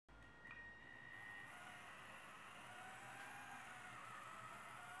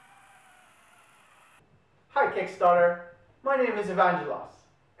Hi Kickstarter, my name is Evangelos,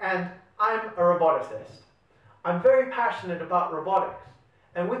 and I'm a roboticist. I'm very passionate about robotics,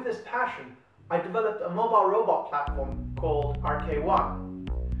 and with this passion, I developed a mobile robot platform called RK1.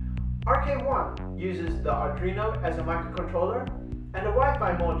 RK1 uses the Arduino as a microcontroller and a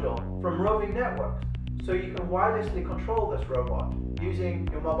Wi-Fi module from roving networks, so you can wirelessly control this robot using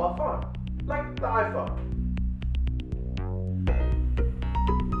your mobile phone, like the iPhone.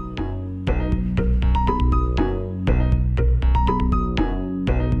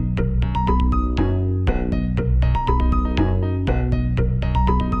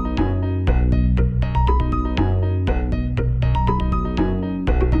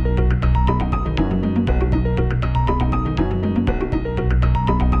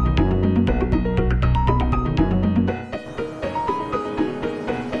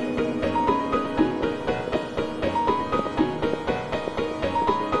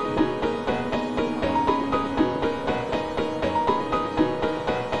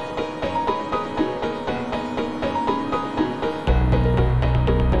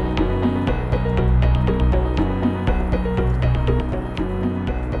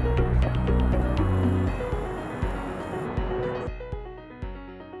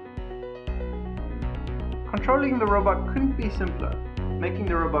 Controlling the robot couldn't be simpler, making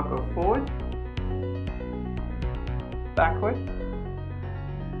the robot go forward, backward,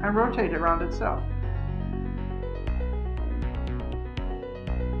 and rotate around itself.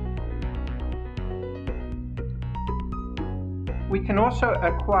 We can also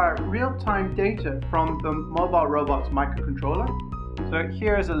acquire real-time data from the mobile robot's microcontroller. So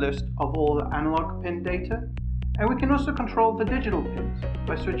here is a list of all the analog pin data, and we can also control the digital pins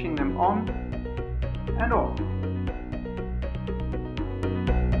by switching them on and off.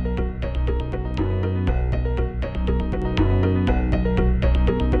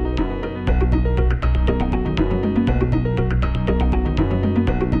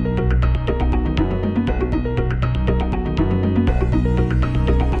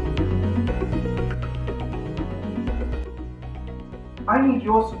 I need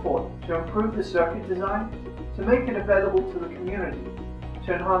your support to improve the circuit design, to make it available to the community,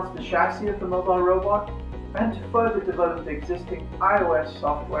 to enhance the chassis of the mobile robot, and to further develop the existing iOS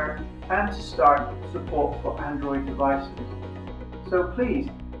software and to start support for Android devices. So please,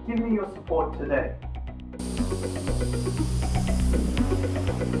 give me your support today.